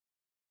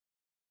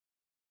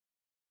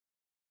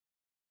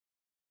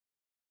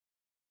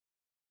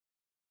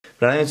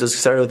But anyways, just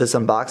started with this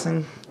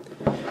unboxing.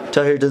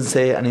 Tell here it doesn't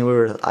say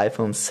anywhere with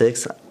iPhone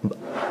 6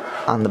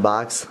 on the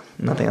box,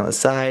 nothing on the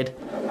side.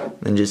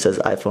 Then just says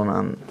iPhone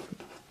on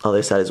the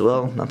other side as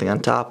well, nothing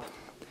on top.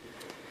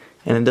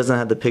 And it doesn't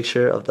have the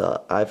picture of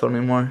the iPhone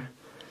anymore,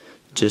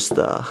 just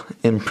the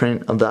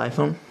imprint of the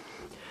iPhone.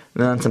 And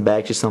then on some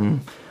back, just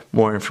some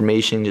more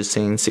information, just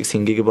saying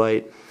 16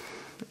 gigabyte,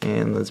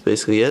 and that's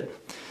basically it.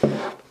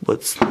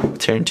 Let's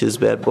tear into this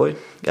bad boy.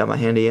 Got my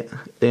handy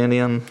dandy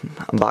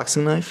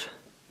unboxing knife.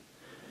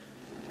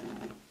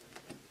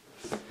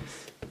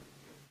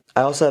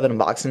 I also have an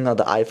unboxing of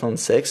the iPhone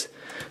 6,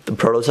 the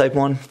prototype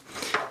one.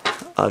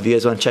 If you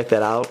guys want to check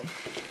that out,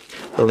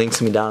 the link's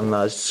gonna be down in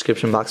the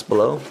description box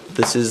below.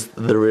 This is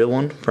the real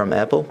one from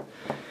Apple.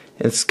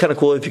 And it's kind of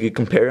cool if you could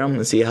compare them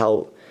and see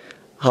how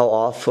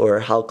off or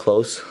how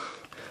close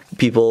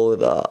people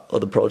with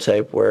the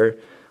prototype were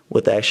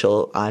with the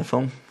actual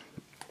iPhone.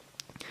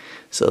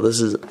 So this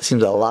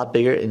seems a lot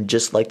bigger and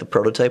just like the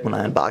prototype when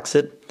I unbox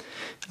it.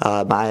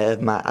 I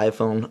have my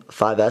iPhone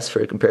 5S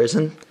for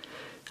comparison.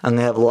 I'm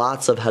going to have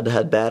lots of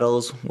head-to-head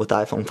battles with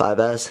iPhone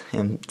 5S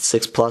and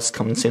 6 Plus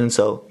coming soon,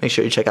 so make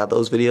sure you check out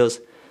those videos.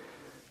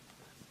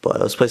 But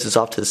let's place this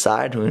off to the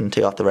side. We're going to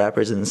take off the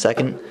wrappers in a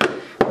second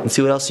and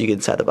see what else you get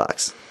inside the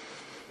box.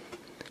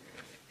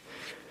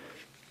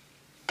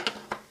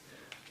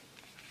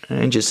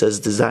 And it just says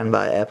designed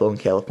by Apple in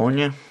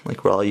California,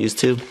 like we're all used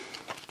to.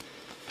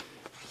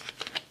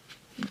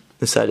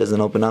 This side doesn't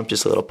open up,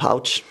 just a little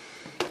pouch.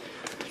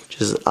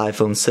 Just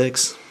iPhone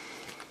 6.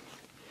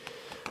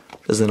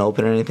 Doesn't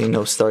open or anything,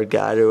 no start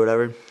guide or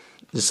whatever.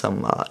 Just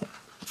some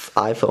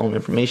iPhone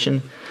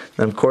information.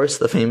 And of course,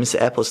 the famous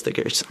Apple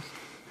stickers.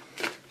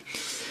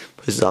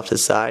 Put this off to the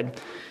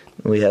side.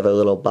 We have a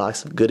little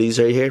box of goodies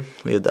right here.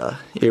 We have the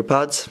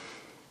EarPods,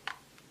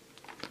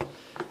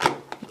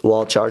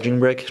 wall charging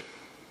brick,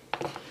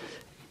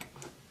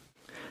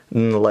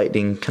 and the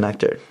lightning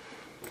connector.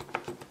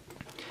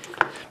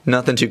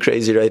 Nothing too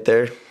crazy right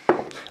there.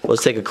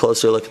 Let's take a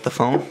closer look at the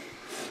phone.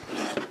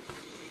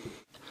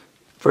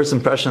 First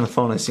impression of the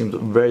phone, it seems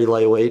very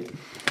lightweight.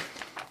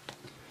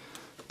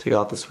 Take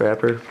off this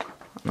wrapper.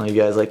 I know you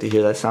guys like to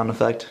hear that sound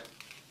effect.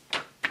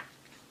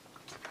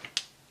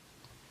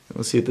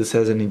 Let's see if this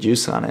has any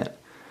juice on it.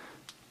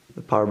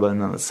 The power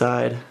button on the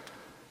side,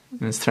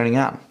 and it's turning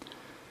on.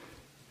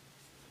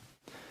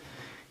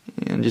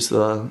 And just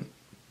a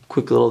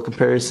quick little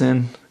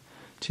comparison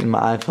to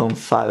my iPhone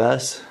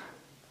 5S.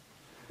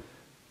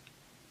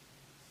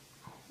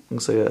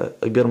 Looks like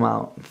a good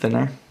amount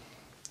thinner,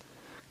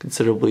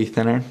 considerably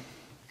thinner.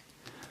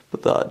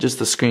 But just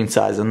the screen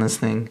size on this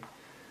thing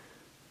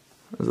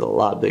is a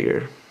lot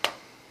bigger.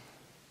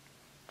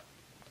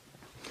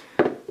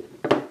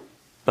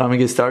 But I'm gonna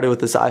get started with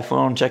this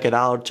iPhone. Check it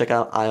out. Check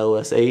out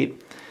iOS 8.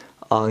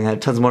 I'm gonna have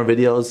tons more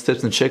videos,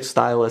 tips and tricks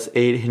with iOS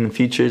 8, hidden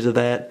features of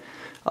that,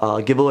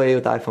 giveaway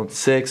with iPhone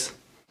 6,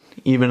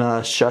 even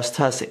a stress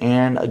test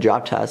and a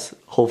drop test,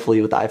 hopefully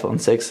with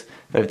iPhone 6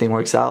 if everything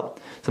works out.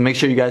 So make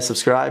sure you guys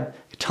subscribe.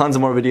 Tons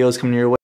of more videos coming your way.